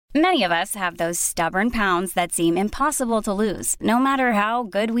Many of us have those stubborn pounds that seem impossible to lose, no matter how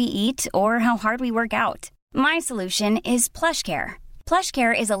good we eat or how hard we work out. My solution is PlushCare.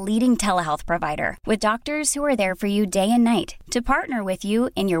 PlushCare is a leading telehealth provider with doctors who are there for you day and night to partner with you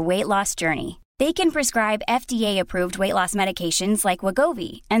in your weight loss journey. They can prescribe FDA-approved weight loss medications like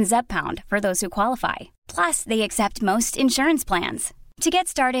Wegovy and Zepbound for those who qualify. Plus, they accept most insurance plans. To get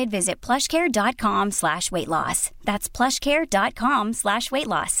started, visit plushcare.com/weightloss. That's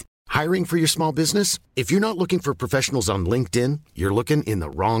plushcare.com/weightloss. Hiring for your small business? If you're not looking for professionals on LinkedIn, you're looking in the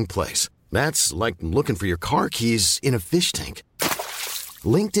wrong place. That's like looking for your car keys in a fish tank.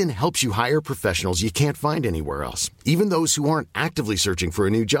 LinkedIn helps you hire professionals you can't find anywhere else, even those who aren't actively searching for a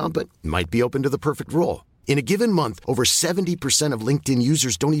new job but might be open to the perfect role. In a given month, over 70% of LinkedIn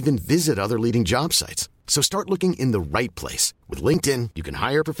users don't even visit other leading job sites. So start looking in the right place. With LinkedIn, you can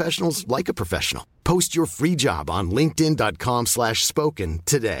hire professionals like a professional. Post your free job on linkedin.com/spoken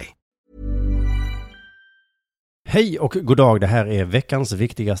today. Hej och god dag, det här är veckans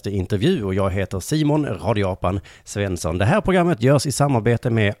viktigaste intervju och jag heter Simon Radioapan Svensson. Det här programmet görs i samarbete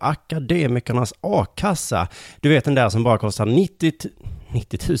med Akademikernas A-kassa. Du vet den där som bara kostar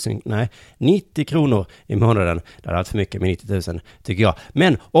 90 kronor i månaden. Det är allt för mycket med 90 000 tycker jag.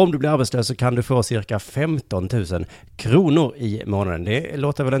 Men om du blir arbetslös så kan du få cirka 15 000 kronor i månaden. Det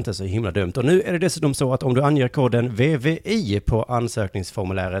låter väl inte så himla dumt. Och nu är det dessutom så att om du anger koden VVI på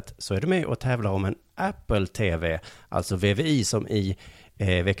ansökningsformuläret så är du med och tävlar om en Apple TV. Alltså VVI som i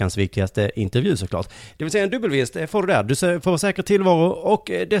veckans viktigaste intervju såklart. Det vill säga en dubbelvinst får du där. Du får säker tillvaro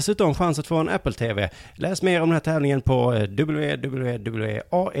och dessutom chans att få en Apple TV. Läs mer om den här tävlingen på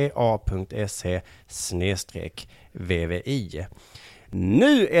www.aea.se/VVI.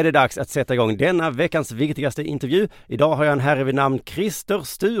 Nu är det dags att sätta igång denna veckans viktigaste intervju. Idag har jag en herre vid namn Christer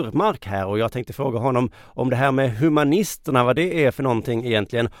Sturmark här och jag tänkte fråga honom om det här med humanisterna, vad det är för någonting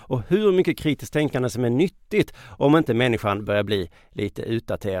egentligen och hur mycket kritiskt tänkande som är nyttigt om inte människan börjar bli lite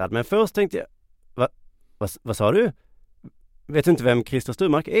utdaterad. Men först tänkte jag, vad sa du? Vet du inte vem Christer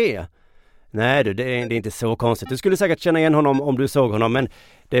Sturmark är? Nej du, det är inte så konstigt. Du skulle säkert känna igen honom om du såg honom, men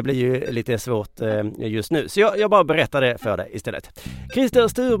det blir ju lite svårt just nu. Så jag bara berättar det för dig istället. Christer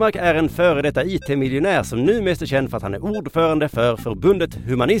Sturmark är en före detta IT-miljonär som nu mest är känd för att han är ordförande för förbundet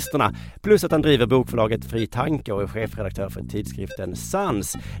Humanisterna. Plus att han driver bokförlaget Fri Tanke och är chefredaktör för tidskriften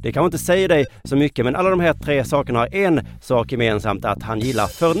Sans. Det kan inte säga dig så mycket, men alla de här tre sakerna har en sak gemensamt: att han gillar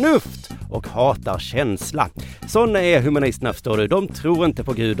förnuft och hatar känsla. Sådana är humanisterna, förstår du. De tror inte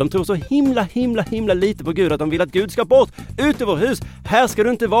på Gud. De tror så himla lite på Gud att de vill att Gud ska bort ut ur vår hus. Här ska du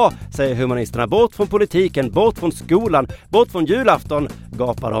inte vara, säger humanisterna. Bort från politiken, bort från skolan, bort från julafton,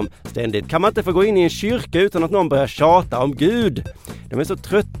 gapar de ständigt. Kan man inte få gå in i en kyrka utan att någon börjar tjata om Gud? De är så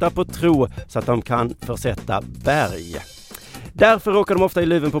trötta på tro så att de kan försätta berg. Därför råkar de ofta i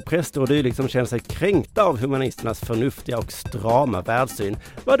luven på präster och dylikt som känner sig kränkta av humanisternas förnuftiga och strama världssyn.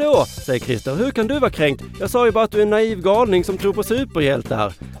 Vadå, säger Christer, hur kan du vara kränkt? Jag sa ju bara att du är en naiv galning som tror på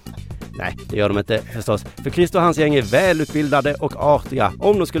superhjältar. Nej, det gör de inte förstås. För Christer och hans gäng är välutbildade och artiga.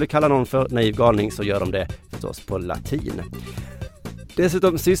 Om de skulle kalla någon för naiv galning så gör de det förstås på latin.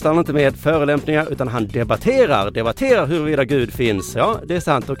 Dessutom sysslar han inte med förelämpningar utan han debatterar huruvida Gud finns. Ja, det är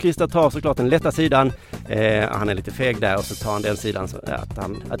sant. Och Christer tar såklart den lätta sidan. Han är lite feg där och så tar han den sidan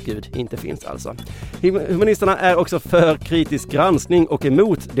att Gud inte finns alltså. Humanisterna är också för kritisk granskning och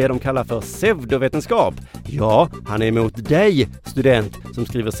emot det de kallar för pseudovetenskap. Ja, han är emot dig, student, som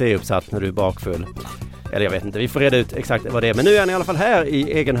skriver C-uppsats när du är bakfull. Eller jag vet inte, vi får reda ut exakt vad det är. Men nu är han i alla fall här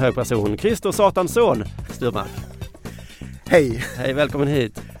i egen hög person. Christer Satans son, Sturmark. Hej! Hej, välkommen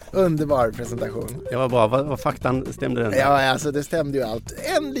hit. Underbar presentation. Ja, vad bra. Vad faktan stämde den? Ja, alltså det stämde ju allt.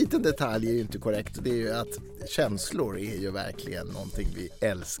 En liten detalj är ju inte korrekt. Det är ju att känslor är ju verkligen någonting vi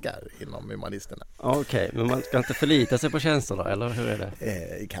älskar inom humanisterna. Okej, men man ska inte förlita sig på känslor då, eller hur är det?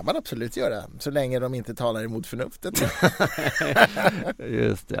 Kan man absolut göra, så länge de inte talar emot förnuftet.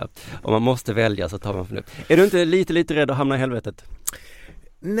 Just det. Om man måste välja så tar man förnuft. Är du inte lite rädd att hamna i helvetet?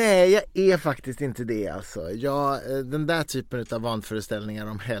 Nej, jag är faktiskt inte det alltså. Den där typen av vanföreställningar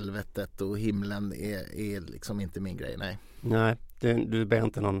om helvetet och himlen är liksom inte min grej, nej. Nej, du ber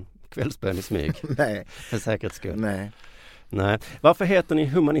inte någon kvällsbön i smyg? Nej. För säkerhets skull? Nej. Varför heter ni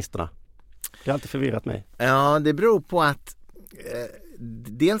humanisterna? Det har alltid förvirrat mig. Ja, det beror på att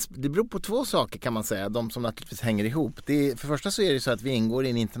det beror på två saker kan man säga, de som naturligtvis hänger ihop. För första så är det så att vi ingår i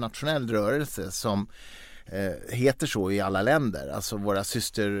en internationell rörelse som heter så i alla länder. Alltså våra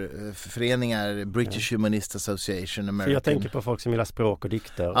systerföreningar, British Humanist Association, American. För jag tänker på folk som gillar språk och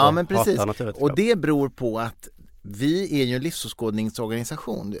dikter. Ja, och men precis. Och det beror på att vi är ju en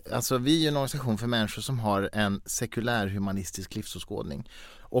livsåskådningsorganisation. Alltså vi är en organisation för människor som har en sekulär humanistisk livsåskådning.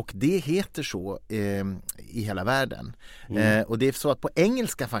 Och det heter så i hela världen. Och det är så att på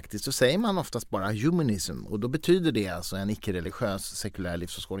engelska faktiskt så säger man oftast bara humanism, och då betyder det alltså en icke-religiös sekulär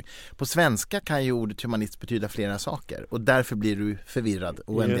livsåskådning. På svenska kan ju ordet humanist betyda flera saker, och därför blir du förvirrad,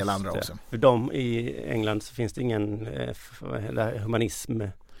 och en del andra också. För i England så finns det ingen humanism.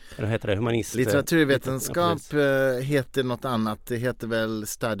 Eller heter det humanist? Litteraturvetenskap heter något annat. Det heter väl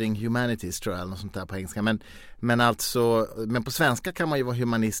Studying Humanities, tror jag, eller något sånt där på engelska. Men på svenska kan man ju vara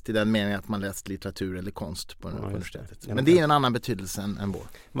humanist i den meningen att man läst litteratur eller konst på universitetet. Men det är en annan betydelse än vår.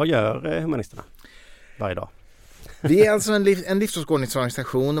 Vad gör humanisterna varje dag? Vi är alltså en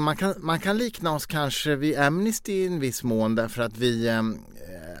livsåskådningsorganisation, och man kan likna oss kanske vid Amnesty i en viss mån, därför att vi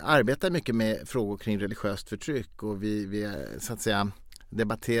arbetar mycket med frågor kring religiöst förtryck, och vi så att säga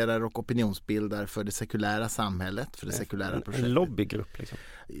debatterar och opinionsbildar för det sekulära samhället, för det sekulära projektet. En lobbygrupp liksom?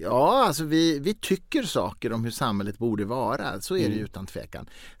 Ja, alltså vi tycker saker om hur samhället borde vara. Så är det ju utan tvekan.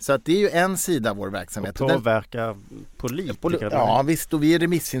 Så att det är ju en sida av vår verksamhet. Och påverka politiker? Ja, visst. Och vi är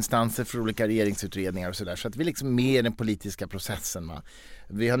remissinstanser för olika regeringsutredningar och sådär. Så att vi liksom med i den politiska processen. Va?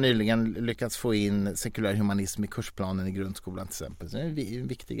 Vi har nyligen lyckats få in sekulär humanism i kursplanen i grundskolan till exempel. Så det är en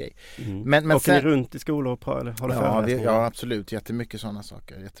viktig grej. Men åker ni runt i skolor och har du föreläsningar? Ja, absolut. Jättemycket sådana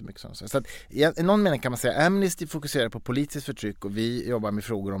saker. Så att i någon mening kan man säga Amnesty fokuserar på politiskt förtryck, och vi jobbar med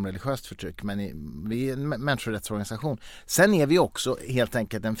frågor om religiöst förtryck, men vi är en människorättsorganisation. Sen är vi också helt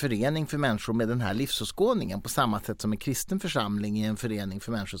enkelt en förening för människor med den här livsåskådningen, på samma sätt som en kristen församling är en förening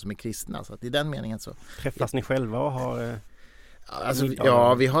för människor som är kristna. Så att i den meningen så... Träffas ni själva och har... Alltså,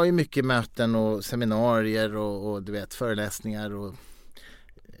 vi har ju mycket möten och seminarier och du vet, föreläsningar och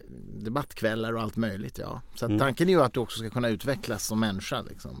debattkvällar och allt möjligt, ja. Så att tanken är ju att du också ska kunna utvecklas som människa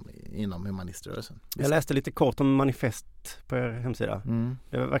liksom, inom humaniströrelsen. Jag läste lite kort om manifest på er hemsida.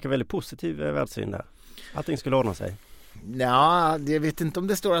 Det verkar väldigt positiv världssyn där. Allting skulle ordna sig. Ja, jag vet inte om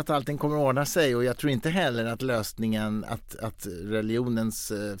det står att allting kommer att ordna sig, och jag tror inte heller att lösningen, att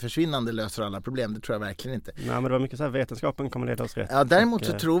religionens försvinnande löser alla problem. Det tror jag verkligen inte. Nej, men det var mycket så här, vetenskapen kommer leda oss rätt. Ja, däremot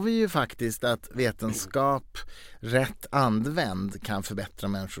så tror vi ju faktiskt att vetenskap rätt använd kan förbättra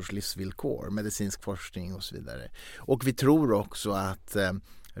människors livsvillkor, medicinsk forskning och så vidare. Och vi tror också att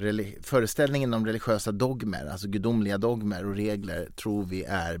föreställningen om religiösa dogmer, alltså gudomliga dogmer och regler, tror vi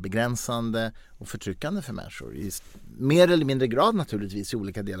är begränsande och förtryckande för människor i mer eller mindre grad naturligtvis i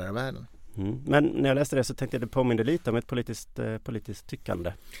olika delar av världen. Men när jag läste det så tänkte jag att det påminner lite om ett politiskt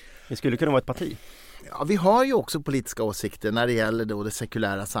tyckande. Det skulle kunna vara ett parti. Ja, vi har ju också politiska åsikter när det gäller då det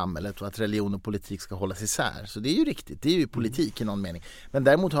sekulära samhället och att religion och politik ska hållas isär. Så det är ju riktigt, det är ju politik i någon mening. Men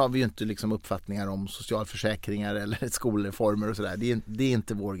däremot har vi ju inte liksom uppfattningar om socialförsäkringar eller skolreformer och sådär. Det är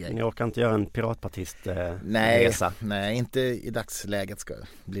inte vår grej. Ni orkar inte göra en piratpartist-resa? Nej, inte i dagsläget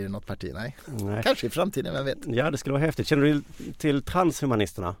blir det något parti, nej. Kanske i framtiden, vem vet. Ja, det skulle vara häftigt. Känner du till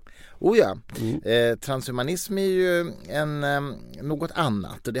transhumanisterna? Oh ja, transhumanism är ju något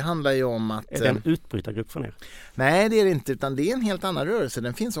annat, och det handlar ju om att... Är det en utbrytargrupp från er? Nej, det är det inte, utan det är en helt annan rörelse.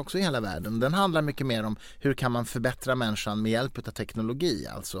 Den finns också i hela världen. Den handlar mycket mer om hur kan man förbättra människan med hjälp av teknologi,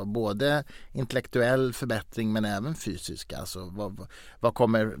 alltså både intellektuell förbättring men även fysisk. Alltså vad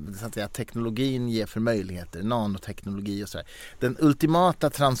kommer så att säga, teknologin ge för möjligheter, nanoteknologi och sådär. Den ultimata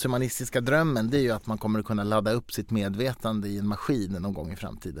transhumanistiska drömmen, det är ju att man kommer att kunna ladda upp sitt medvetande i en maskin någon gång i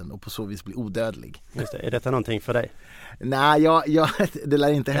framtiden och på så vis bli odödlig. Just det. Är detta någonting för dig? Nej, det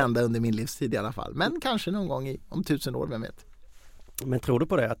lär inte hända under min livstid i alla fall. Men kanske någon gång om 1000 år, vem vet. Men tror du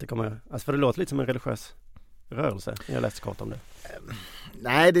på det? Att det kommer, alltså för det låter lite som en religiös rörelse. Jag har läst kort om det.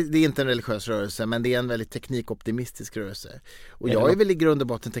 Nej, det är inte en religiös rörelse, men det är en väldigt teknikoptimistisk rörelse. Och jag är väl i grund och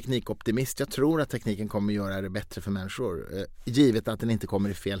botten teknikoptimist. Jag tror att tekniken kommer göra det bättre för människor. Givet att den inte kommer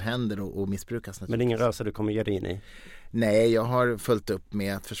i fel händer och missbrukas. Men det är ingen rörelse du kommer ge dig in i? Nej, jag har följt upp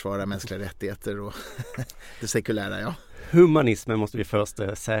med att försvara mänskliga rättigheter och det sekulära, ja. Humanismen måste vi först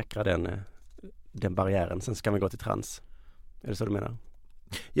säkra den barriären. Sen ska vi gå till trans. Är det så du menar?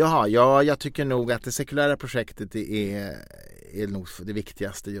 Jaha, jag tycker nog att det sekulära projektet är nog det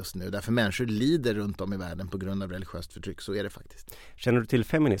viktigaste just nu. Därför människor lider runt om i världen på grund av religiöst förtryck. Så är det faktiskt. Känner du till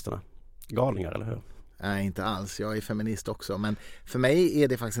feministerna? Galningar, eller hur? Nej, inte alls. Jag är feminist också. Men för mig är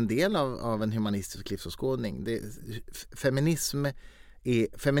det faktiskt en del av en humanistisk livsåskådning.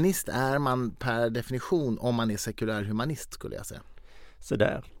 Feminist är man per definition om man är sekulär humanist, skulle jag säga. Så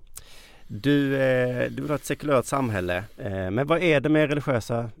där. Du vill ha ett sekulärt samhälle. Men vad är det med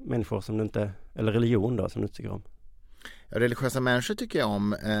religiösa människor som du inte, eller religion då, som du tycker om? Ja, religiösa människor tycker jag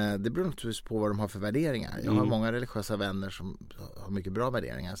om. Det beror naturligtvis på vad de har för värderingar. Jag har många religiösa vänner som har mycket bra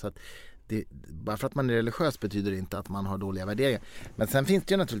värderingar. Så att bara för att man är religiös betyder det inte att man har dåliga värderingar. Men sen finns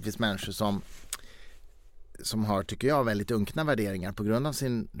det ju naturligtvis människor som har, tycker jag, väldigt unkna värderingar på grund av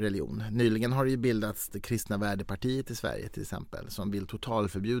sin religion. Nyligen har det ju bildats det kristna värdepartiet i Sverige till exempel, som vill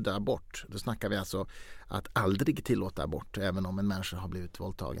totalförbjuda abort. Då snackar vi alltså att aldrig tillåta abort, även om en människa har blivit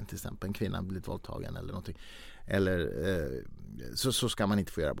våldtagen, till exempel en kvinna har blivit våldtagen eller någonting. Eller så ska man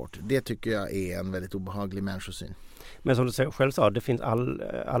inte få göra abort. Det tycker jag är en väldigt obehaglig människosyn. Men som du själv sa, det finns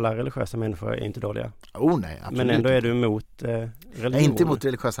alla religiösa människor är inte dåliga. Nej, absolut. Men ändå är du emot religion. Jag är inte emot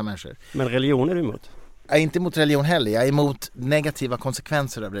religiösa människor. Men religion är du emot? Jag är inte emot religion heller. Jag är emot negativa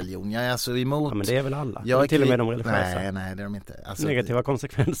konsekvenser av religion. Jag är alltså emot... Ja, men det är väl alla? Jag är till och med de religiösa. Nej, det är de inte. Alltså, negativa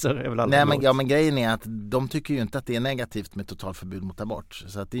konsekvenser är väl alla? Nej, men grejen är att de tycker ju inte att det är negativt med totalförbud mot abort.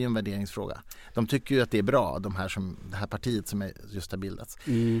 Så att det är ju en värderingsfråga. De tycker ju att det är bra, det här partiet som just har bildats.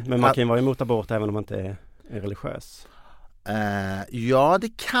 Men man kan ju vara emot abort även om man inte är religiös. Ja,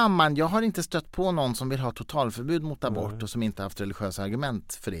 det kan man. Jag har inte stött på någon som vill ha totalförbud mot abort och som inte haft religiösa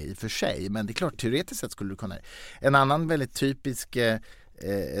argument för det i och för sig. Men det är klart, teoretiskt sett skulle du kunna. En annan väldigt typisk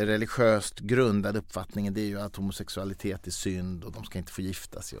religiöst grundad uppfattning, det är ju att homosexualitet är synd och de ska inte få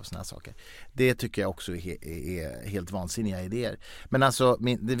gifta sig och såna här saker. Det tycker jag också är helt vansinniga idéer. Men alltså,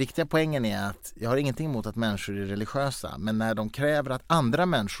 det viktiga poängen är att jag har ingenting emot att människor är religiösa, men när de kräver att andra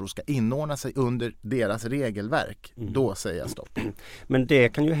människor ska inordna sig under deras regelverk, då säger jag stopp. Men det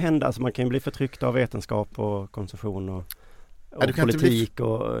kan ju hända, alltså man kan ju bli förtryckt av vetenskap och konsumtion och politik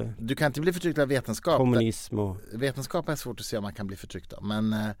och... Du kan inte bli förtryckt av vetenskap. Kommunism och... Vetenskap är svårt att se om man kan bli förtryckt av. Men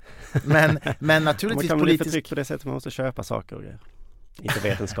naturligtvis... Man kan bli förtryckt på det sättet man måste köpa saker och grejer. Inte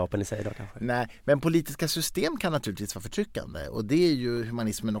vetenskapen i sig då kanske. Nej, men politiska system kan naturligtvis vara förtryckande. Och det är ju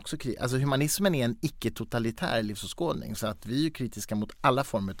humanismen också. Alltså humanismen är en icke-totalitär livsåskådning. Så att vi är ju kritiska mot alla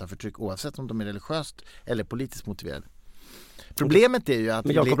former av förtryck, oavsett om de är religiöst eller politiskt motiverade. Problemet är ju att...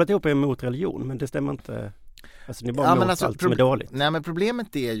 Men jag har kopplat ihop er mot religion, men det stämmer inte... Alltså det är bara mot allt som är dåligt. Nej, men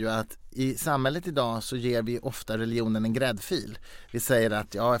problemet är ju att i samhället idag så ger vi ofta religionen en gräddfil. Vi säger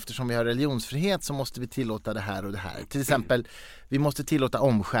att eftersom vi har religionsfrihet så måste vi tillåta det här och det här. Till exempel, vi måste tillåta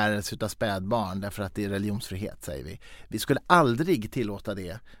omskärelse av spädbarn därför att det är religionsfrihet, säger vi. Vi skulle aldrig tillåta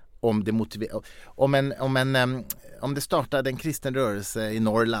det om det om det startade en kristen rörelse i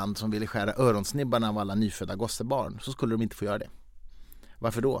Norrland som ville skära öronsnibbarna av alla nyfödda gossebarn, så skulle de inte få göra det.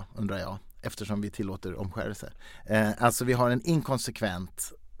 Varför då, undrar jag? Eftersom vi tillåter omskärelse. Alltså vi har en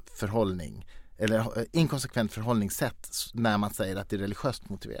inkonsekvent förhållningssätt när man säger att det är religiöst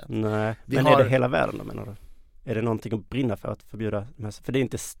motiverat. Nej, men är det hela världen då, menar du? Är det någonting att brinna för att förbjuda? För det är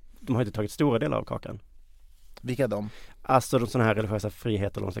inte, de har inte tagit stora delar av kakan. Vilka de? Alltså de sådana här religiösa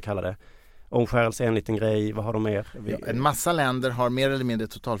friheter, eller vad man ska kalla det. Omskärelse är en liten grej, vad har de mer? En massa länder har mer eller mindre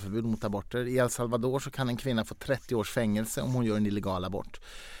totalförbud mot aborter. I El Salvador så kan en kvinna få 30 års fängelse om hon gör en illegal abort.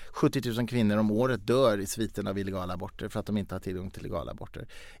 70 000 kvinnor om året dör i sviten av illegala aborter för att de inte har tillgång till legala aborter.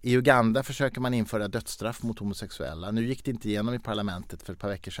 I Uganda försöker man införa dödsstraff mot homosexuella. Nu gick det inte igenom i parlamentet för ett par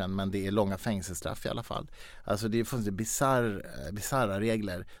veckor sedan, men det är långa fängelsestraff i alla fall. Alltså det är fullständigt bizarra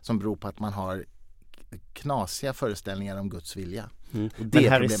regler som beror på att man har knasiga föreställningar om Guds vilja. Men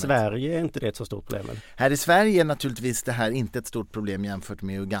här i Sverige är inte det ett så stort problem? Eller? Här i Sverige är naturligtvis det här inte ett stort problem jämfört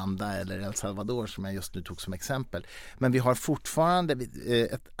med Uganda eller El Salvador som jag just nu tog som exempel. Men vi har fortfarande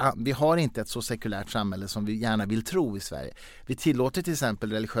vi har inte ett så sekulärt samhälle som vi gärna vill tro i Sverige. Vi tillåter till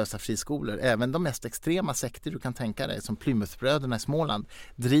exempel religiösa friskolor. Även de mest extrema sekter du kan tänka dig, som Plymouthbröderna i Småland,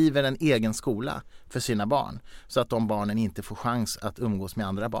 driver en egen skola för sina barn så att de barnen inte får chans att umgås med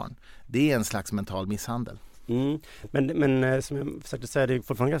andra barn. Det är en slags mental misshandel. Men som jag försökte säga, det är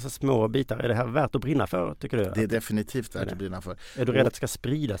fortfarande ganska små bitar. Är det här värt att brinna för, tycker du? Det är definitivt värt att brinna för. Är du rädd att det ska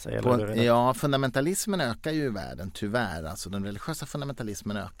sprida sig? Eller ja, fundamentalismen ökar ju i världen, tyvärr. Alltså den religiösa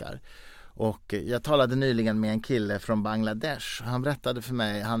fundamentalismen ökar. Och jag talade nyligen med en kille från Bangladesh. Han berättade för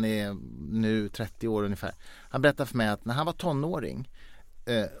mig, han är nu 30 år ungefär. Han berättade för mig att när han var tonåring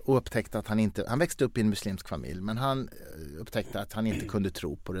och upptäckte att han växte upp i en muslimsk familj, men han upptäckte att han inte kunde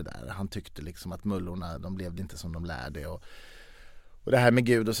tro på det där. Han tyckte liksom att mullorna, de levde inte som de lärde och det här med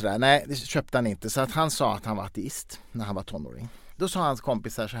Gud och sådär, nej, det köpte han inte. Så att han sa att han var ateist när han var tonåring. Då sa hans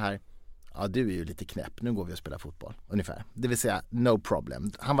kompisar så här: ja, du är ju lite knäpp, nu går vi och spelar fotboll, ungefär. Det vill säga, no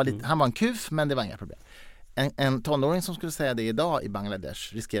problem. Han var en kuf, men det var inga problem. En tonåring som skulle säga det idag i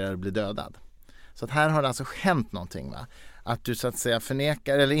Bangladesh riskerar att bli dödad. Så att här har det alltså hänt någonting, va? Att du så att säga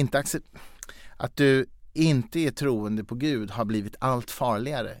förnekar eller inte att du inte är troende på Gud har blivit allt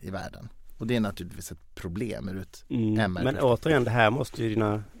farligare i världen. Och det är naturligtvis ett problem ur ett MR. Men återigen, det här måste ju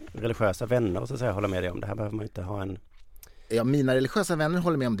dina religiösa vänner så att säga hålla med dig om. Det här behöver man inte ha en... Ja, mina religiösa vänner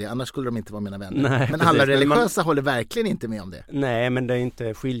håller med om det, annars skulle de inte vara mina vänner. Nej, men precis, alla religiösa håller verkligen inte med om det. Nej, men det är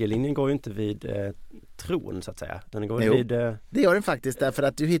inte, skiljelinjen går ju inte vid tron så att säga. Den går Jo, vid... det gör den faktiskt, därför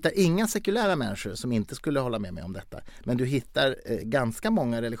att du hittar inga sekulära människor som inte skulle hålla med mig om detta. Men du hittar ganska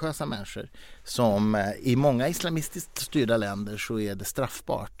många religiösa människor som i många islamistiskt styrda länder så är det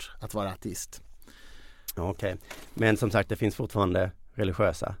straffbart att vara ateist. Okej. Men som sagt, det finns fortfarande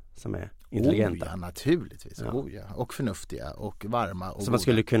religiösa som är intelligenta. Ja, naturligtvis. Ja. Ja. Och förnuftiga och varma och Så man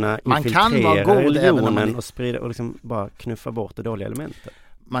skulle kunna Man infiltrera kan vara god även om religionen man... och sprida och liksom bara knuffa bort det dåliga elementet.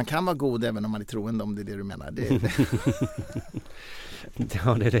 Man kan vara god även om man är troende, om det är det du menar.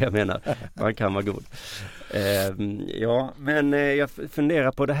 Ja, det är det jag menar. Man kan vara god. Ja, men jag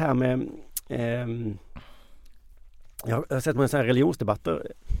funderar på det här med... jag har sett många sådana här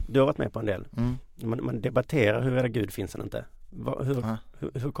religionsdebatter. Du har varit med på en del. Man debatterar huruvida Gud finns eller inte.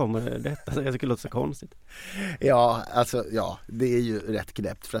 Hur kommer detta? Jag tycker det låter så konstigt. Ja, alltså det är ju rätt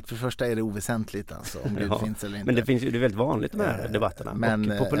knäppt. För att för det första är det oväsentligt alltså, om Gud finns eller inte. Men det finns ju, det är väldigt vanligt de här debatterna.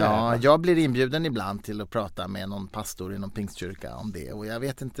 Men och populära. jag blir inbjuden ibland till att prata med någon pastor i någon pingstkyrka om det. Och jag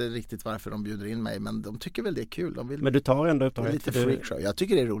vet inte riktigt varför de bjuder in mig, men de tycker väl det är kul. De vill, men du tar ändå upp lite freakshow. Jag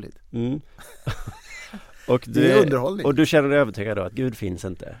tycker det är roligt. Och det är underhållning. Och du känner dig övertygad då att Gud finns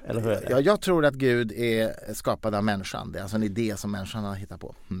inte? Eller hur är det? Ja, jag tror att Gud är skapad av människan. Det är alltså en idé som människan har hittat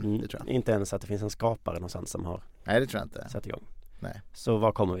på. Det tror jag. Inte ens att det finns en skapare någonstans som har Nej, det tror jag inte. satt igång. Nej. Så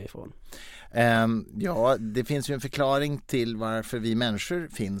var kommer vi ifrån? Ja, det finns ju en förklaring till varför vi människor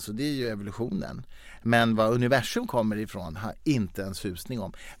finns, och det är ju evolutionen. Men vad universum kommer ifrån har inte en susning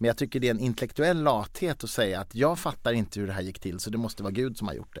om. Men jag tycker det är en intellektuell lathet att säga att jag fattar inte hur det här gick till, så det måste vara Gud som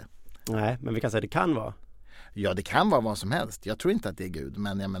har gjort det. Nej, men vi kan säga att det kan vara. Ja, det kan vara vad som helst. Jag tror inte att det är Gud,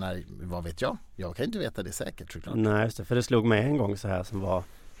 men jag menar, vad vet jag? Jag kan inte veta det säkert, såklart. Nej, just det, för det slog mig en gång så här som var,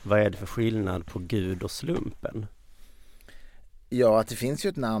 vad är det för skillnad på Gud och slumpen? Ja, att det finns ju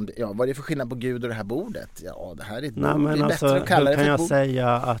ett namn. Ja, vad är det för skillnad på Gud och det här bordet? Ja, det här är ett bord. Nej, men det är alltså, bättre att kalla hur det kan för ett jag bord. säga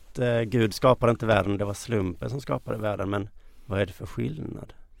att Gud skapade inte världen, det var slumpen som skapade världen, men vad är det för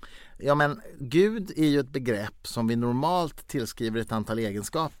skillnad? Ja, men Gud är ju ett begrepp som vi normalt tillskriver ett antal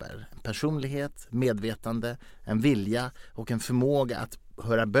egenskaper. Personlighet, medvetande, en vilja och en förmåga att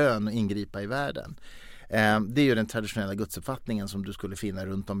höra bön och ingripa i världen. Det är ju den traditionella gudsuppfattningen som du skulle finna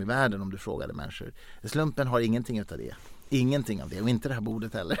runt om i världen om du frågade människor. Slumpen har ingenting utav det. Ingenting av det, och inte det här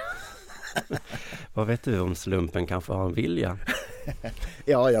bordet heller. Vad vet du om slumpen kanske har en vilja?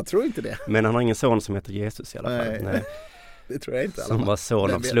 Ja, jag tror inte det. Men han har ingen son som heter Jesus i alla fall. Nej. Det tror jag inte. Som var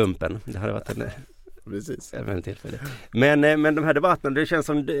son av slumpen. Det hade varit Precis. en tillfälle. Men de här debatterna, det känns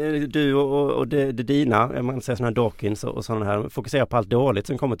som du och det dina, man säger sådana här Dawkins och sådana här, fokuserar på allt dåligt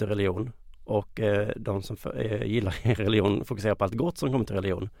som kommer till religion. Och de som gillar religion fokuserar på allt gott som kommer till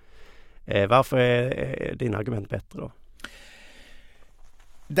religion. Varför är dina argument bättre då?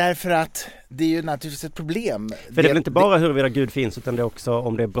 Därför att det är ju naturligtvis ett problem. För det är väl inte bara huruvida Gud finns, utan det är också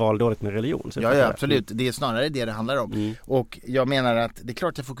om det är bra eller dåligt med religion. Så ja, absolut. Det är snarare det handlar om. Och jag menar att det är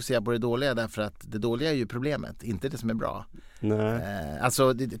klart att jag fokuserar på det dåliga, därför att det dåliga är ju problemet, inte det som är bra. Nej.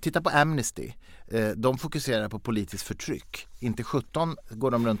 Alltså, titta på Amnesty. De fokuserar på politiskt förtryck. Inte 17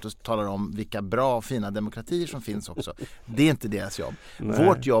 går de runt och talar om vilka bra och fina demokratier som finns också. Det är inte deras jobb. Nej.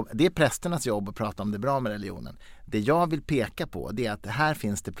 Vårt jobb, det är prästernas jobb att prata om det bra med religionen. Det jag vill peka på, det är att här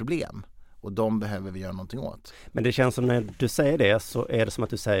finns det problem. Och de behöver vi göra någonting åt. Men det känns som när du säger det, så är det som att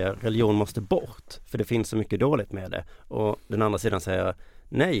du säger religion måste bort. För det finns så mycket dåligt med det. Och den andra sidan säger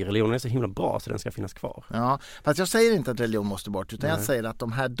nej, religionen är så himla bra så den ska finnas kvar. Ja, fast jag säger inte att religion måste bort, utan jag säger att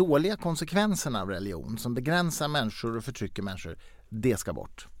de här dåliga konsekvenserna av religion som begränsar människor och förtrycker människor, det ska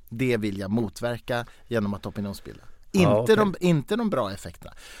bort. Det vill jag motverka genom att opinionsbilda. Inte de bra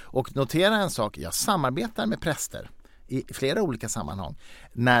effekterna. Och notera en sak, jag samarbetar med präster i flera olika sammanhang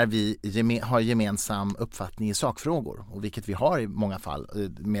när vi har gemensam uppfattning i sakfrågor, och vilket vi har i många fall.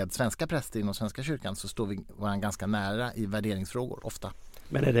 Med svenska präster inom Svenska kyrkan så står vi ganska nära i värderingsfrågor ofta.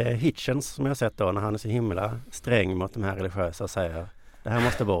 Men är det Hitchens som jag har sett då, när han är så himla sträng mot de här religiösa och säger det här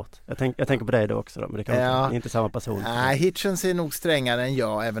måste bort? Jag tänker på dig då också då, men det kan inte samma person. Nej, Hitchens är nog strängare än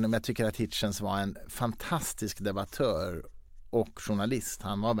jag, även om jag tycker att Hitchens var en fantastisk debattör och journalist.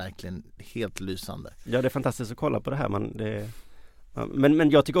 Han var verkligen helt lysande. Ja, det är fantastiskt att kolla på det här. Men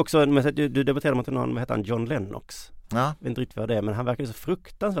jag tycker också, du debatterade mot någon, vad heter han, John Lennox. Ja. Jag vet inte riktigt vad det är, men han verkar så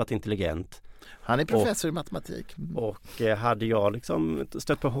fruktansvärt intelligent. Han är professor i matematik. Och hade jag liksom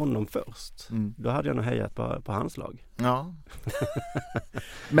stött på honom först, då hade jag nog hejat på hans lag. Ja.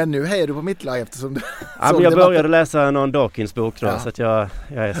 Men nu hejar du på mitt lag eftersom du... Ja, men jag började läsa någon Dawkins bok då, så att jag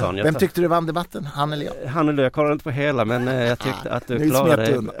är sån. Vem tyckte du vann debatten? Han eller jag? Han eller jag kollade inte på hela, men jag tyckte att du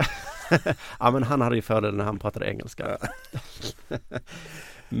klarade det. Ja, men han hade ju fördelen när han pratade engelska.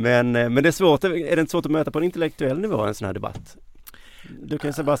 Men det är svårt, är det inte svårt att möta på en intellektuell nivå en sån här debatt? Du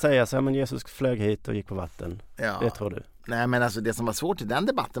kan ju bara säga så här, men Jesus flög hit och gick på vatten. Ja. Det tror du? Nej, men alltså det som var svårt i den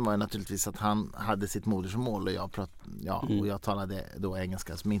debatten var ju naturligtvis att han hade sitt modersmål och och jag talade då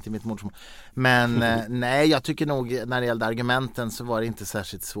engelska som inte mitt modersmål. Men nej, jag tycker nog när det gällde argumenten så var det inte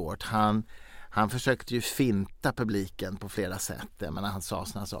särskilt svårt. Han försökte ju finta publiken på flera sätt. Men han sa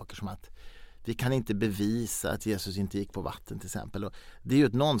såna saker som att vi kan inte bevisa att Jesus inte gick på vatten till exempel. Och det är ju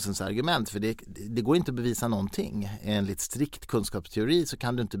ett nonsensargument för det går inte att bevisa någonting. Enligt strikt kunskapsteori så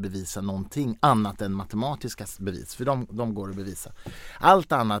kan du inte bevisa någonting annat än matematiska bevis. För de går att bevisa.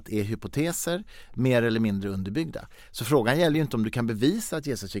 Allt annat är hypoteser, mer eller mindre underbyggda. Så frågan gäller ju inte om du kan bevisa att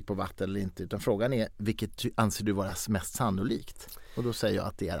Jesus gick på vatten eller inte. Utan frågan är vilket anser du vara mest sannolikt. Och då säger jag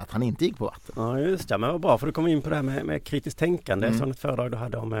att det är att han inte gick på vatten. Ja, just det. Men vad bra, för du kom in på det här med kritiskt tänkande. Som ett föredrag du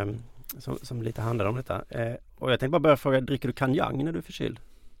hade om... Som lite handlar om detta. Och jag tänkte bara börja fråga, dricker du kanjang när du är förkyld?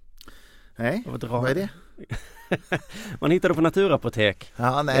 Nej, vad är det? Man hittar det på naturapotek.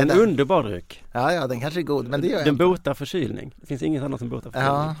 Ja, nej, en underbar dryck. Ja, den kanske är god. Men det den botar förkylning. Det finns inget annat som botar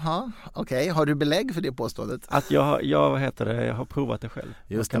förkylning. Jaha, okej. Har du belägg för det påståendet? Att jag har provat det själv.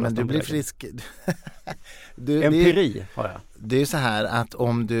 Just det, men du blir frisk. Empiri har jag. Det är så här att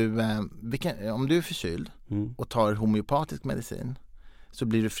om du är förkyld och tar homeopatisk medicin så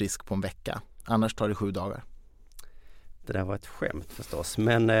blir du frisk på en vecka. Annars tar det 7 dagar. Det där var ett skämt förstås.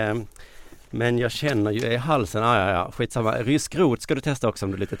 Men jag känner ju i halsen, skitsamma. Rysk rot ska du testa också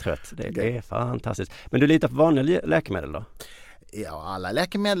om du är lite trött. Det är fantastiskt. Men du litar på vanliga läkemedel då? Ja, alla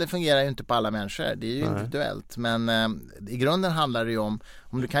läkemedel fungerar ju inte på alla människor. Det är ju individuellt. Men i grunden handlar det ju om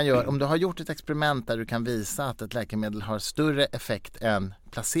du har gjort ett experiment där du kan visa att ett läkemedel har större effekt än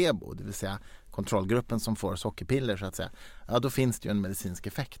placebo, det vill säga kontrollgruppen som får sockerpiller så att säga. Ja, då finns det ju en medicinsk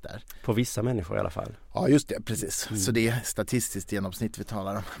effekt där. På vissa människor i alla fall. Ja, just det, precis. Så det är statistiskt genomsnitt vi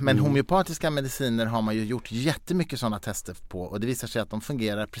talar om. Men homeopatiska mediciner har man ju gjort jättemycket sådana tester på och det visar sig att de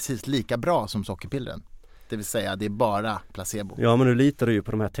fungerar precis lika bra som sockerpillren. Det vill säga, det är bara placebo. Ja, men nu litar du ju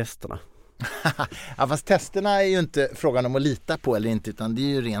på de här testerna. Ja, fast testerna är ju inte frågan om att lita på eller inte, utan det är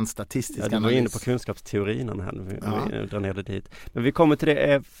ju ren statistisk analys. Du var inne på kunskapsteorin här, vi drar ner det dit. Men vi kommer till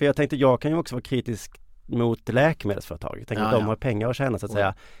det, för jag tänkte jag kan ju också vara kritisk mot läkemedelsföretag. Jag tänker att de har pengar att tjäna så att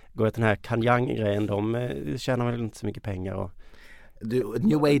säga. Går det den här kanjang-grejen, de tjänar väl inte så mycket pengar och...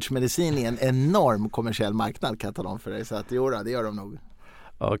 New Age-medicin är en enorm kommersiell marknad kan jag tala om för dig, så att det gör de nog.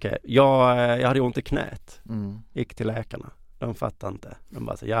 Okej. Jag hade ont i knät. Gick till läkarna. De fattar inte. De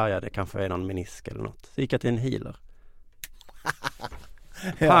bara så ja, det kanske är någon menisk eller något. Så gick jag till en healer.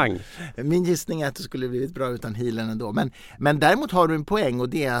 Pang! Ja. Min gissning är att det skulle blivit bra utan healern ändå. Men däremot har du en poäng och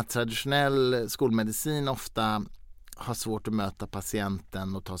det är att traditionell skolmedicin ofta har svårt att möta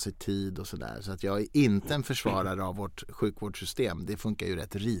patienten och ta sig tid och sådär. Så att jag är inte en försvarare av vårt sjukvårdssystem. Det funkar ju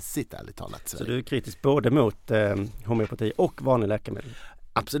rätt risigt ärligt talat. Så du är kritisk både mot homeopati och vanlig läkemedel?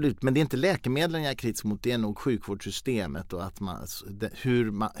 Absolut, men det är inte läkemedlen jag är kritisk mot, det är nog sjukvårdssystemet och att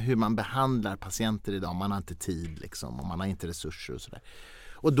hur man behandlar patienter idag. Man har inte tid liksom, och man har inte resurser och sådär.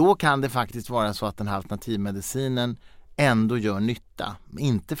 Och då kan det faktiskt vara så att den här alternativmedicinen ändå gör nytta.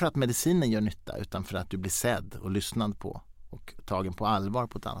 Inte för att medicinen gör nytta utan för att du blir sedd och lyssnad på och tagen på allvar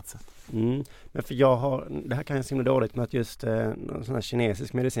på ett annat sätt. Men för det här kan jag se himla dåligt med att just någon sån här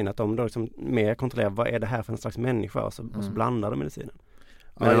kinesisk medicin, att de då liksom mer kontrollerar vad är det här för en slags människa och så blandar de medicinen.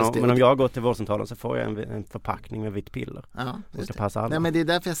 Men om jag går till vårdcentralen så får jag en förpackning med vitt piller. Ja, som ska passa alla. Nej, men det är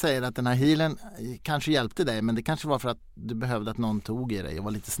därför jag säger att den här healen kanske hjälpte dig, men det kanske var för att du behövde att någon tog i dig och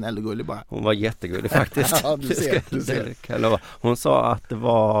var lite snäll och gullig bara. Hon var jättegullig faktiskt. Ja, du ser. Hon sa att det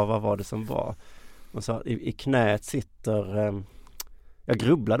var, vad var det som var? Hon sa i knät sitter... Jag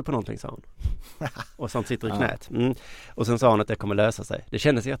grubblade på någonting, sa hon. Och sånt sitter i knät. Och sen sa hon att det kommer lösa sig. Det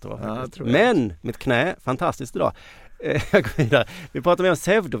kändes jättebra. Men mitt knä, fantastiskt idag. Jag går vidare. Vi pratar mer om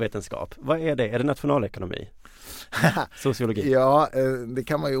pseudovetenskap. Vad är det? Är det nationalekonomi? Sociologi? Ja, det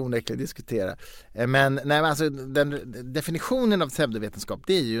kan man ju onekligen diskutera. Men alltså, den definitionen av pseudovetenskap,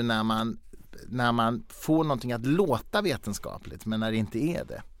 det är ju när man får någonting att låta vetenskapligt men när det inte är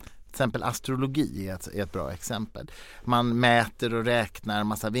det. Till exempel astrologi är ett bra exempel. Man mäter och räknar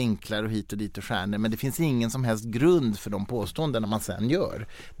massa vinklar och hit och dit och stjärnor, men det finns ingen som helst grund för de påståenden man sen gör.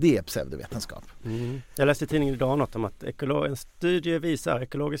 Det är pseudovetenskap. Jag läste i tidningen idag något om att en studie visar att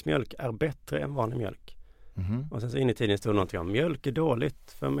ekologisk mjölk är bättre än vanlig mjölk. Och sen så in i tidningen stod någonting om mjölk är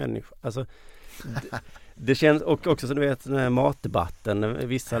dåligt för människor. Alltså, det känns, och också så du vet den här matdebatten,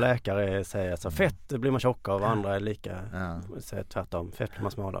 vissa läkare säger så fett blir man tjock av, andra är lika säger tvärtom, fett blir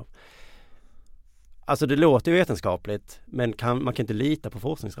man smal av. Alltså det låter ju vetenskapligt, men man kan inte lita på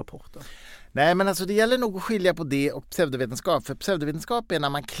forskningsrapporter. Nej, men alltså det gäller nog att skilja på det och pseudovetenskap. För pseudovetenskap är när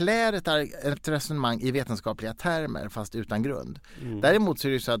man klär ett resonemang i vetenskapliga termer fast utan grund. Däremot så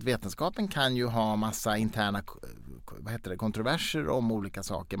är det så att vetenskapen kan ju ha massa interna kontroverser om olika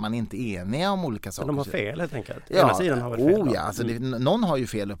saker. Man är inte eniga om olika saker. De har fel helt enkelt. Ja, sidan har väl fel. Alltså någon har ju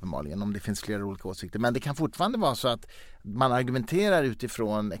fel uppenbarligen om det finns flera olika åsikter. Men det kan fortfarande vara så att man argumenterar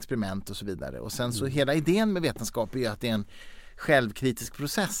utifrån experiment och så vidare. Och sen så hela idén med vetenskap är ju att det är en självkritisk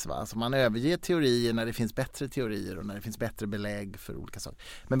process. Va? Alltså man överger teorier när det finns bättre teorier och när det finns bättre belägg för olika saker.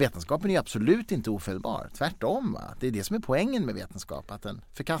 Men vetenskapen är ju absolut inte ofelbar. Tvärtom. Va? Det är det som är poängen med vetenskap. Att den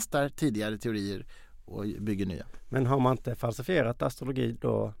förkastar tidigare teorier och bygger nya. Men har man inte falsifierat astrologi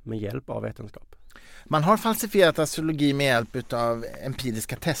då med hjälp av vetenskap? Man har falsifierat astrologi med hjälp av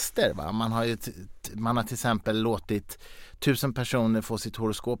empiriska tester. Va? Man har till exempel låtit 1000 personer få sitt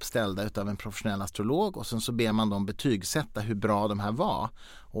horoskop ställda utav en professionell astrolog och sen så ber man dem betygsätta hur bra de här var.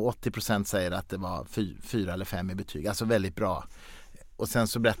 Och 80% säger att det var 4 eller 5 i betyg, alltså väldigt bra. Och sen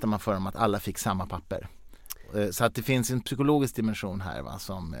så berättar man för dem att alla fick samma papper. Så att det finns en psykologisk dimension här, va,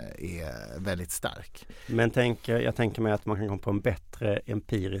 som är väldigt stark. Men jag tänker mig att man kan komma på en bättre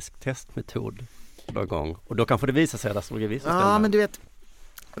empirisk testmetod någon gång. Och då kanske det visar sig att astrologi visar sig. Ja, men du vet,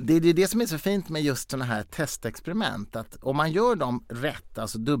 det är det som är så fint med just sådana här testexperiment. Att om man gör dem rätt,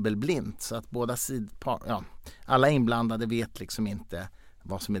 alltså dubbelblint, så att alla inblandade vet liksom inte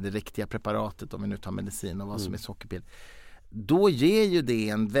vad som är det riktiga preparatet, om vi nu tar medicin, och vad som är sockerpill. Då ger ju det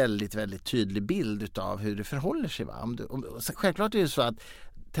en väldigt, väldigt tydlig bild utav hur det förhåller sig. Va? Självklart är det så att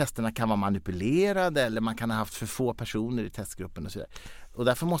testerna kan vara manipulerade eller man kan ha haft för få personer i testgruppen och så vidare. Och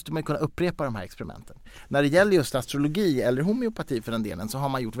därför måste man kunna upprepa de här experimenten. När det gäller just astrologi eller homeopati för den delen så har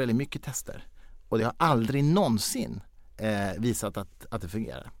man gjort väldigt mycket tester. Och det har aldrig någonsin visat att det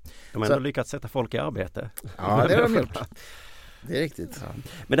fungerar. De har ändå lyckats sätta folk i arbete. Ja, det har de gjort. Det är riktigt. Ja.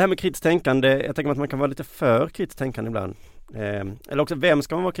 Men det här med kritiskt tänkande, jag tänker att man kan vara lite för kritiskt tänkande ibland. Eller också, vem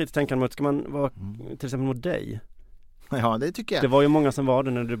ska man vara kritiskt tänkande mot? Ska man vara till exempel mot dig? Ja, det tycker jag. Det var ju många som var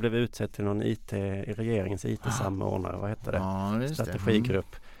det när du blev utsedd till någon i regeringens IT-samordnare, vad hette det? Ja,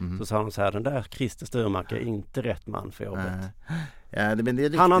 strategigrupp. Så sa de så här, den där Christer Sturmark är inte rätt man för jobbet. Ja, men det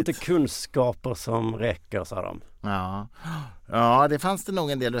är han har inte kunskaper som räcker, sa de. Ja, det fanns det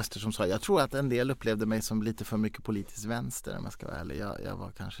nog en del röster som sa. Jag tror att en del upplevde mig som lite för mycket politisk vänster, om jag ska vara ärlig. Jag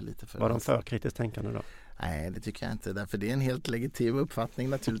var kanske lite för... Var de för kritiskt tänkande då? Nej, det tycker jag inte. Därför det är en helt legitim uppfattning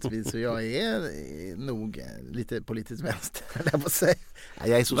naturligtvis. Och jag är nog lite politiskt vänster, jag får säga.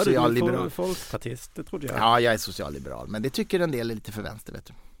 Jag är socialliberal. Var du folkpartist, det trodde jag. Ja, jag är socialliberal. Men det tycker en del är lite för vänster, vet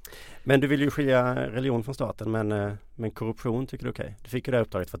du. Men du vill ju skilja religion från staten, men korruption tycker du är okej? Du fick ju det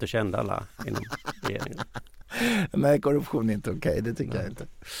uppdraget för att du kände alla inom regeringen. Nej, korruption är inte okej, det tycker jag inte.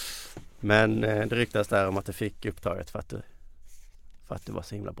 Men det ryktas där om att du fick uppdraget för att du var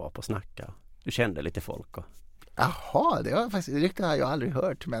så himla bra på att snacka. Du kände lite folk. Jaha, det ryktet har jag aldrig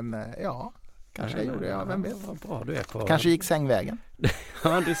hört, men ja, kanske jag gjorde. Ja, vem vet? Vad bra du är på. Kanske gick sängvägen.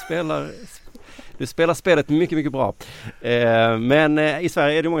 Ja, du spelar spelet mycket, mycket bra. Men i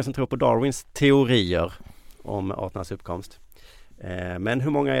Sverige är det många som tror på Darwins teorier om arternas uppkomst. Men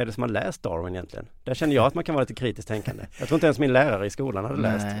hur många är det som har läst Darwin egentligen? Där känner jag att man kan vara lite kritiskt tänkande. Jag tror inte ens min lärare i skolan hade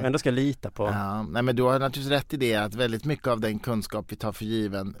läst. Men ändå ska jag lita på. Ja, nej, men du har naturligtvis rätt i det att väldigt mycket av den kunskap vi tar för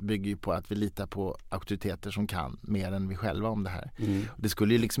given bygger ju på att vi litar på auktoriteter som kan mer än vi själva om det här. Det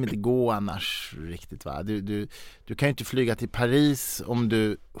skulle ju liksom inte gå annars riktigt, va? Du kan ju inte flyga till Paris om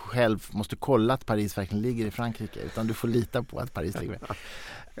du själv måste kolla att Paris verkligen ligger i Frankrike, utan du får lita på att Paris ligger.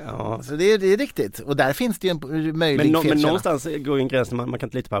 Ja. Så det är riktigt. Och där finns det ju en möjlig felkälla. Men någonstans går ju en gräns när man kan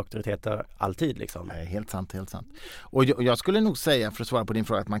inte lita på auktoriteter alltid liksom. Nej, helt sant. Och jag skulle nog säga, för att svara på din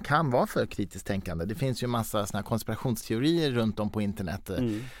fråga, att man kan vara för kritiskt tänkande. Det finns ju en massa såna här konspirationsteorier runt om på internet.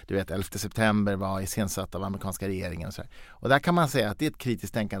 Du vet, 11 september var iscensatt av amerikanska regeringen och så här. Och där kan man säga att det är ett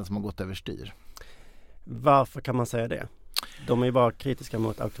kritiskt tänkande som har gått överstyr. Varför kan man säga det? De är ju bara kritiska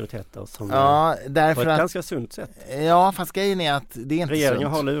mot auktoriteter som därför på ett ganska sunt sätt. Ja, fast grejen är att det är inte regeringen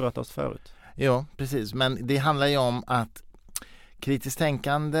sunt. har lurat oss förut. Ja, precis. Men det handlar ju om att kritiskt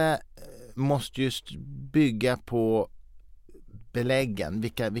tänkande måste just bygga på beläggen.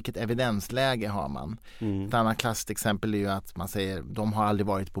 Vilket evidensläge har man? Ett annat klassiskt exempel är ju att man säger de har aldrig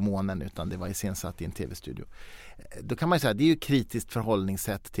varit på månen utan det var iscensatt i en tv-studio. Då kan man ju säga att det är ju kritiskt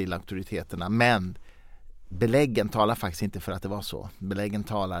förhållningssätt till auktoriteterna, men beläggen talar faktiskt inte för att det var så. Beläggen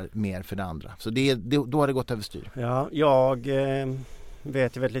talar mer för det andra. Så då har det gått överstyr. Ja, jag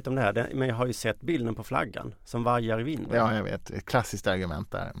vet lite om det här. Men jag har ju sett bilden på flaggan som vajar i vinden. Ja, jag vet. Ett klassiskt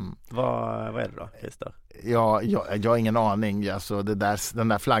argument där. Vad är det då, Christer? Ja, jag har ingen aning. Alltså, den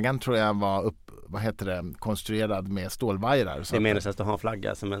där flaggan tror jag konstruerad med stålvajrar. Det är meningslöst att ha en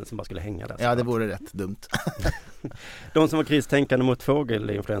flagga som bara skulle hänga där. Ja, det vore rätt dumt. De som var kristänkande mot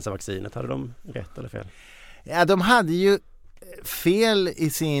fågelinfluensavaccinet, hade de rätt eller fel? Ja, de hade ju fel i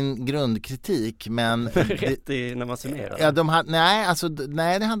sin grundkritik, men rätt när man summerar. Ja,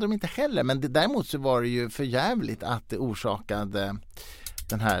 nej, det hade de inte heller, men däremot så var det ju för jävligt att det orsakade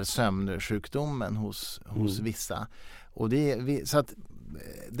den här sömnsjukdomen hos vissa. Och så att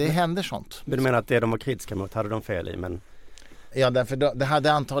det händer sånt. Men du menar att det de var kritiska mot hade de fel i, men... Ja, därför det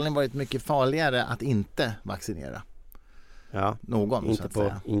hade antagligen varit mycket farligare att inte vaccinera. Ja, någon, inte så att på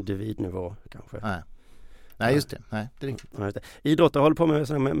säga. Individnivå kanske. Nej, just det. Nej, det är riktigt. Ja, just det. Idrottare håller på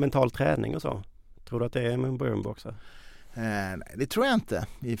med mental träning och så. Tror du att det är med en boom också? Nej, det tror jag inte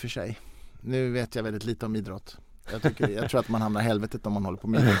i och för sig. Nu vet jag väldigt lite om idrott. Jag tror att man hamnar i helvetet om man håller på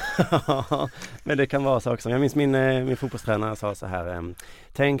med idrott. Men det kan vara så också. Jag minns min fotbollstränare sa så här: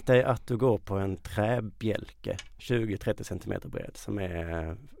 tänk dig att du går på en träbjälke 20-30 centimeter bred som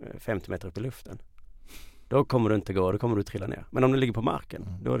är 50 meter upp i luften. Då kommer du inte gå, då kommer du trilla ner. Men om du ligger på marken,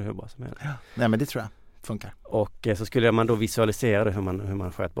 då är det hur bra som helst. Ja. Nej, men det tror jag funkar. Och så skulle man då visualisera det, hur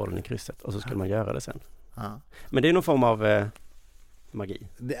man sköt bollen i krysset. Och så skulle man göra det sen. Ja. Men det är någon form av magi.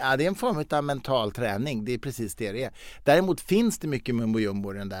 Det är en form av mental träning. Det är precis det är. Däremot finns det mycket mumbo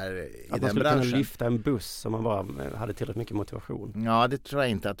jumbo i den branschen. Man skulle kunna lyfta en buss om man bara hade tillräckligt mycket motivation. Ja, det tror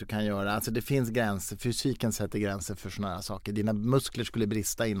jag inte att du kan göra. Alltså det finns gränser. Fysiken sätter gränser för sådana här saker. Dina muskler skulle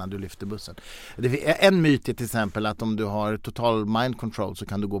brista innan du lyfter bussen. En myt är till exempel att om du har total mind control så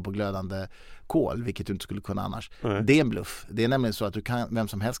kan du gå på glödande kol, vilket du inte skulle kunna annars. Det är en bluff. Det är nämligen så att vem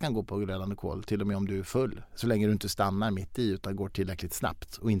som helst kan gå på glödande kol, till och med om du är full. Så länge du inte stannar mitt i utan går tillräckligt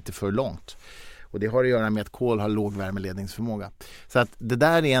snabbt och inte för långt. Och det har att göra med att kol har låg värmeledningsförmåga. Så att det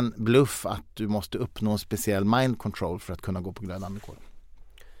där är en bluff, att du måste uppnå en speciell mind control för att kunna gå på glödande kol.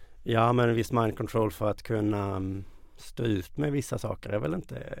 Ja, men en viss mind control för att kunna stå ut med vissa saker är väl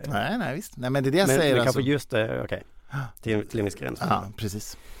inte... Nej, visst. Nej, men det är det jag säger. Men kanske just det, okej. Till en viss gräns. Ja,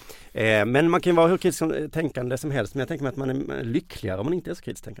 precis. Men man kan vara hur kritiskt tänkande som helst, men jag tänker mig att man är lyckligare om man inte är så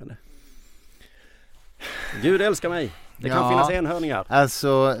kritiskt tänkande. Gud älskar mig. Det kan finnas enhörningar.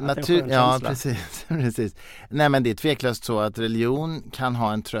 Alltså, precis. Nej, men det är tveklöst så att religion kan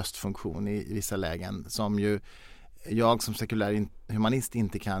ha en tröstfunktion i vissa lägen som ju jag som sekulär humanist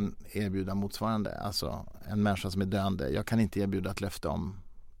inte kan erbjuda motsvarande. Alltså en människa som är döende. Jag kan inte erbjuda ett löfte om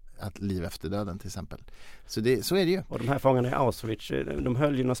att liv efter döden till exempel. Så är det ju. Och de här fångarna i Auschwitz, de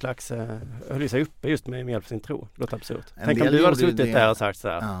höll ju någon slags höll sig uppe just med hjälp av sin tro. Det låter absurt. Tänk om du hade suttit där och sagt så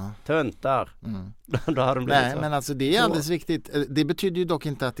här, töntar. Då hade de blivit Nej, men alltså det är alldeles riktigt. Det betyder ju dock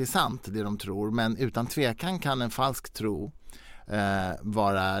inte att det är sant det de tror, men utan tvekan kan en falsk tro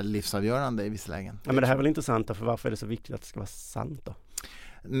vara livsavgörande i vissa lägen. Ja, men det här är väl intressant, för varför är det så viktigt att det ska vara sant då?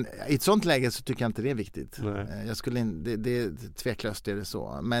 I ett sånt läge så tycker jag inte det är viktigt. Det tveklöst är det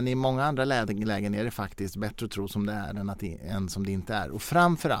så. Men i många andra lägen är det faktiskt bättre att tro som det är än som det inte är. Och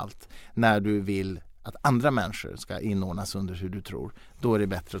framförallt när du vill att andra människor ska inordnas under hur du tror, då är det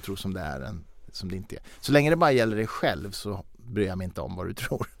bättre att tro som det är än som det inte är. Så länge det bara gäller dig själv så bryr jag mig inte om vad du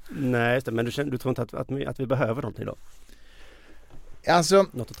tror. Nej, just det, men du tror inte att vi behöver någonting då? Alltså,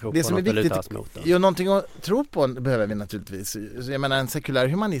 det som är viktigt, någonting att tro på behöver vi naturligtvis. Jag menar, en sekulär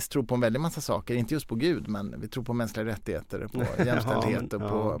humanist tror på en väldigt massa saker, inte just på Gud, men vi tror på mänskliga rättigheter, på jämställdhet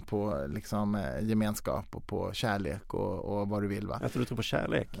och på liksom, gemenskap och på kärlek och vad du vill, va? Jag tror du tror på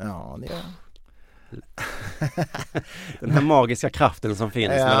kärlek. Ja, det är den här magiska kraften som finns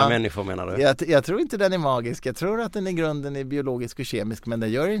mellan människor, menar du? Jag tror inte den är magisk. Jag tror att den i grunden är biologisk och kemisk, men det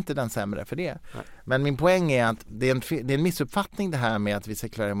gör inte den sämre för det. Nej. Men min poäng är att det är en missuppfattning det här med att vi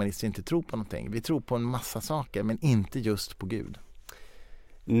sekulära humanister inte tror på någonting. Vi tror på en massa saker, men inte just på Gud.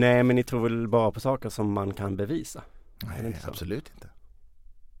 Nej, men ni tror väl bara på saker som man kan bevisa? Nej, absolut inte.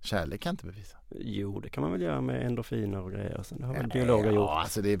 Kärlek kan inte bevisa. Jo, det kan man väl göra med endorfiner och grejer. Det har väl biologer gjort. Ja,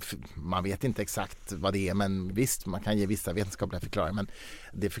 alltså man vet inte exakt vad det är, men visst, man kan ge vissa vetenskapliga förklaringar, men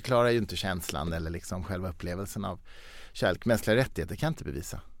det förklarar ju inte känslan eller liksom själva upplevelsen av kärlek. Mänskliga rättigheter kan inte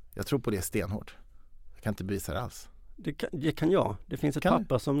bevisa. Jag tror på det stenhårt. Jag kan inte bevisa det alls. Det kan jag. Det finns ett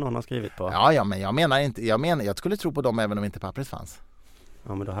papper som någon har skrivit på. Ja, men jag skulle tro på dem även om inte pappret fanns.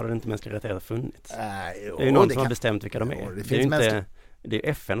 Ja, men då hade det inte mänskliga rättigheter funnits. Det är ju någon som har bestämt vilka de är. Det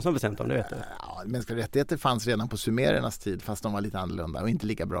är FN som bestämt om det, vet du. Ja, mänskliga rättigheter fanns redan på sumerernas tid, fast de var lite annorlunda och inte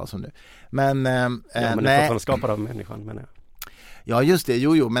lika bra som nu. Men, men det är fortfarande skapade av människan, menar jag. Ja, just det.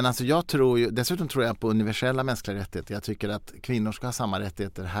 Jo, men alltså dessutom tror jag på universella mänskliga rättigheter. Jag tycker att kvinnor ska ha samma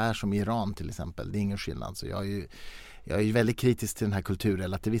rättigheter här som i Iran till exempel. Det är ingen skillnad. Så jag är ju väldigt kritisk till den här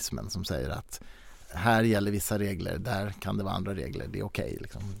kulturrelativismen som säger att här gäller vissa regler, där kan det vara andra regler, det är okej.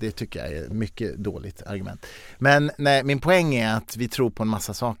 Liksom. Det tycker jag är ett mycket dåligt argument. Men nej, min poäng är att vi tror på en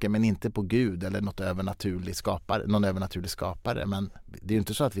massa saker men inte på Gud eller någon övernaturlig skapare. Men det är ju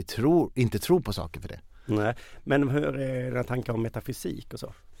inte så att vi inte tror på saker för det. Nej, men hur är dina tankar om metafysik och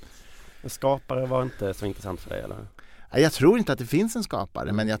så? En skapare var inte så intressant för dig, eller? Jag tror inte att det finns en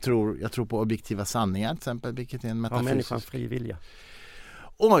skapare, men jag tror på objektiva sanningar till exempel, vilket är en metafysisk. Har människan fri vilja?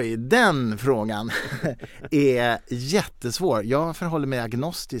 Oj, den frågan är jättesvår. Jag förhåller mig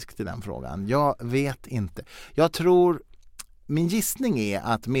agnostisk till den frågan. Jag vet inte. Min gissning är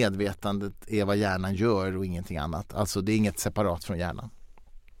att medvetandet är vad hjärnan gör och ingenting annat. Alltså det är inget separat från hjärnan.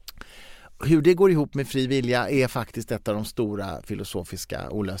 Hur det går ihop med fri vilja är faktiskt ett av de stora filosofiska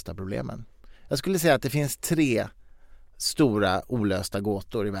olösta problemen. Jag skulle säga att det finns 3 stora olösta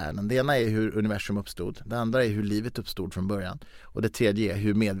gåtor i världen. Det ena är hur universum uppstod. Det andra är hur livet uppstod från början. Och det tredje är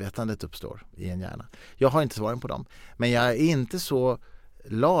hur medvetandet uppstår i en hjärna. Jag har inte svaren på dem. Men jag är inte så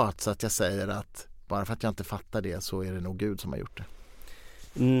lat så att jag säger att bara för att jag inte fattar det så är det nog Gud som har gjort det.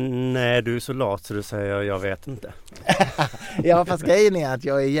 Nej, du är så lat så du säger jag vet inte. Ja, fast grejen är att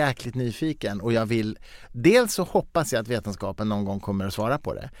jag är jäkligt nyfiken och jag vill, dels så hoppas jag att vetenskapen någon gång kommer att svara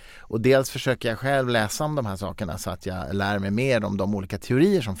på det, och dels försöker jag själv läsa om de här sakerna så att jag lär mig mer om de olika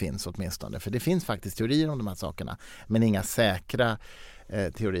teorier som finns åtminstone, för det finns faktiskt teorier om de här sakerna men inga säkra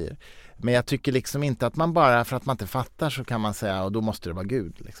teorier. Men jag tycker liksom inte att man bara för att man inte fattar så kan man säga och då måste det vara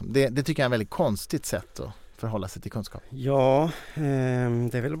Gud liksom. Det tycker jag är ett väldigt konstigt sätt att förhålla sig till kunskap. Ja,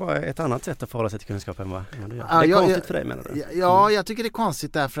 det är väl bara ett annat sätt att förhålla sig till kunskap än vad du gör. Det är konstigt för dig, menar du? Ja, jag tycker det är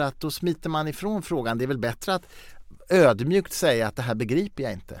konstigt därför att då smiter man ifrån frågan. Det är väl bättre att ödmjukt säga att det här begriper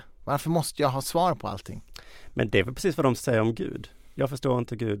jag inte. Varför måste jag ha svar på allting? Men det är väl precis vad de säger om Gud. Jag förstår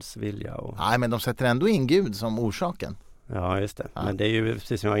inte Guds vilja. Nej, men de sätter ändå in Gud som orsaken. Ja, just det. Ja. Men det är ju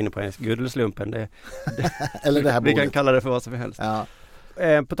precis som jag var inne på. Gud eller slumpen. Eller det här vi kan kalla det för vad som helst. Ja.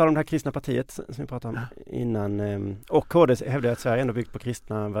 På tal om det här kristna partiet som vi pratade om innan, och KD hävdar att Sverige ändå byggt på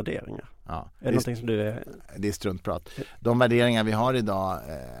kristna värderingar. Ja, är det någonting som du är... Det är struntprat. De värderingar vi har idag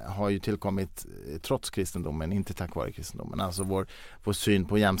har ju tillkommit trots kristendomen, inte tack vare kristendomen. Alltså vår syn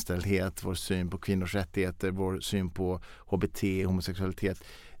på jämställdhet, vår syn på kvinnors rättigheter, vår syn på HBT, homosexualitet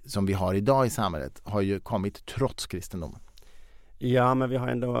som vi har idag i samhället har ju kommit trots kristendomen. Ja, men vi har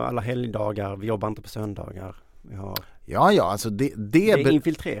ändå alla helgdagar, vi jobbar inte på söndagar. Vi har... Ja, alltså det är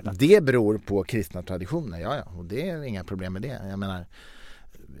infiltrerat. Det beror på kristna traditioner, ja, och det är inga problem med det. Jag menar,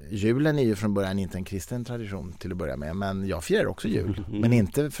 julen är ju från början inte en kristen tradition till att börja med, men jag firar också jul. Men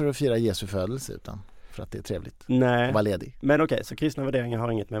inte för att fira Jesu födelse utan för att det är trevligt. Nej. Att vara ledig. Men okej, så kristna värderingar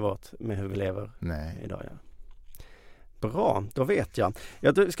har inget med hur vi lever idag, ja. Bra, då vet jag.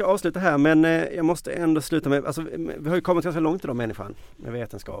 Jag ska avsluta här, men jag måste ändå sluta med, alltså, vi har ju kommit ganska långt idag, människan, med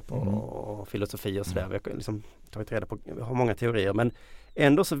vetenskap och filosofi och sådär. Vi har liksom tagit reda på, vi har många teorier, men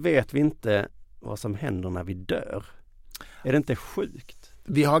ändå så vet vi inte vad som händer när vi dör. Är det inte sjukt?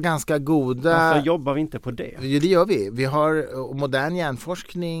 Vi har ganska goda... Varför jobbar vi inte på det? Jo, det gör vi. Vi har modern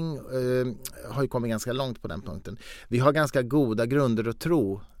hjärnforskning har ju kommit ganska långt på den punkten. Vi har ganska goda grunder att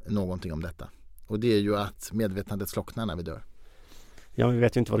tro någonting om detta. Och det är ju att medvetandet slocknar när vi dör. Ja, men vi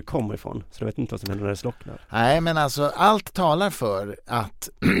vet ju inte var det kommer ifrån. Så jag vet inte vad som händer när det slocknar. Nej, men alltså allt talar för att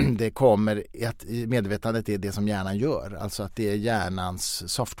det kommer, att medvetandet är det som hjärnan gör. Alltså att det är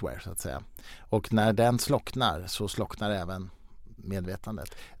hjärnans software så att säga. Och när den slocknar så slocknar även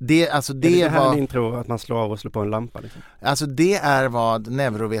medvetandet. Det här din tro att man slår av och slår på en lampa? Liksom? Alltså det är vad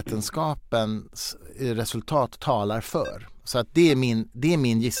neurovetenskapens resultat talar för. Så att det är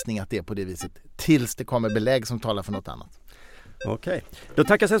min gissning att det är på det viset. Tills det kommer belägg som talar för något annat. Okej. Då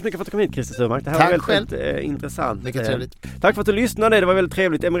tackar jag så mycket för att du kom hit, Christer Sturmark. Det här var väldigt intressant. Mycket trevligt. Tack för att du lyssnade. Det var väldigt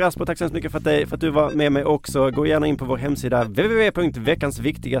trevligt. Emil Raspo, tack så mycket för att du var med mig också. Gå gärna in på vår hemsida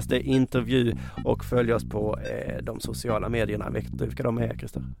www.veckansviktigaste-intervju och följ oss på de sociala medierna. Vet du vilka de är,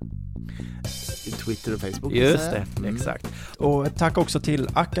 Christer? Twitter och Facebook. Just det, exakt. Och tack också till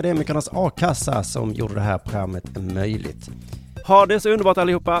Akademikernas A-kassa som gjorde det här programmet möjligt. Ha det så underbart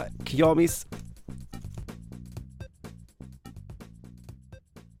allihopa. Kjamis!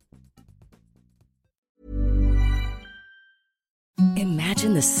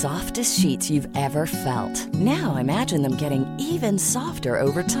 Imagine the softest sheets you've ever felt. Now imagine them getting even softer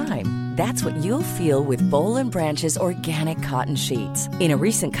over time. That's what you'll feel with Boll & Branch's organic cotton sheets. In a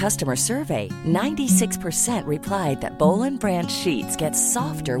recent customer survey, 96% replied that Boll & Branch sheets get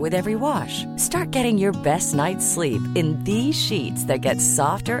softer with every wash. Start getting your best night's sleep in these sheets that get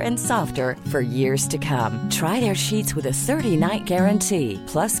softer and softer for years to come. Try their sheets with a 30-night guarantee.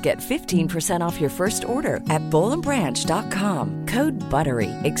 Plus, get 15% off your first order at bollandbranch.com. Code BUTTERY.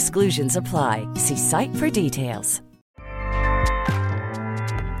 Exclusions apply. See site for details.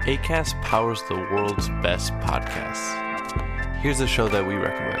 Acast powers the world's best podcasts. Here's a show that we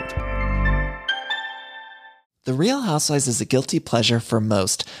recommend. The Real Housewives is a guilty pleasure for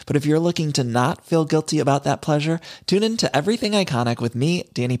most, but if you're looking to not feel guilty about that pleasure, tune in to Everything Iconic with me,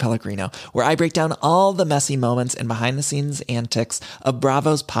 Danny Pellegrino, where I break down all the messy moments and behind-the-scenes antics of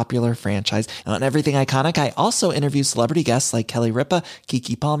Bravo's popular franchise. And on Everything Iconic, I also interview celebrity guests like Kelly Ripa,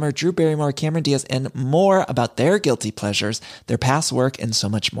 Keke Palmer, Drew Barrymore, Cameron Diaz, and more about their guilty pleasures, their past work, and so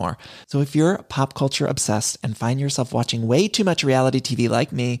much more. So if you're pop culture obsessed and find yourself watching way too much reality TV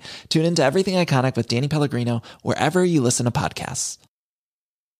like me, tune in to Everything Iconic with Danny Pellegrino, wherever you listen to podcasts.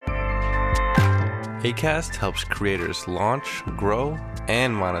 Acast helps creators launch, grow,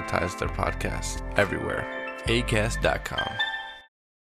 and monetize their podcasts everywhere. Acast.com.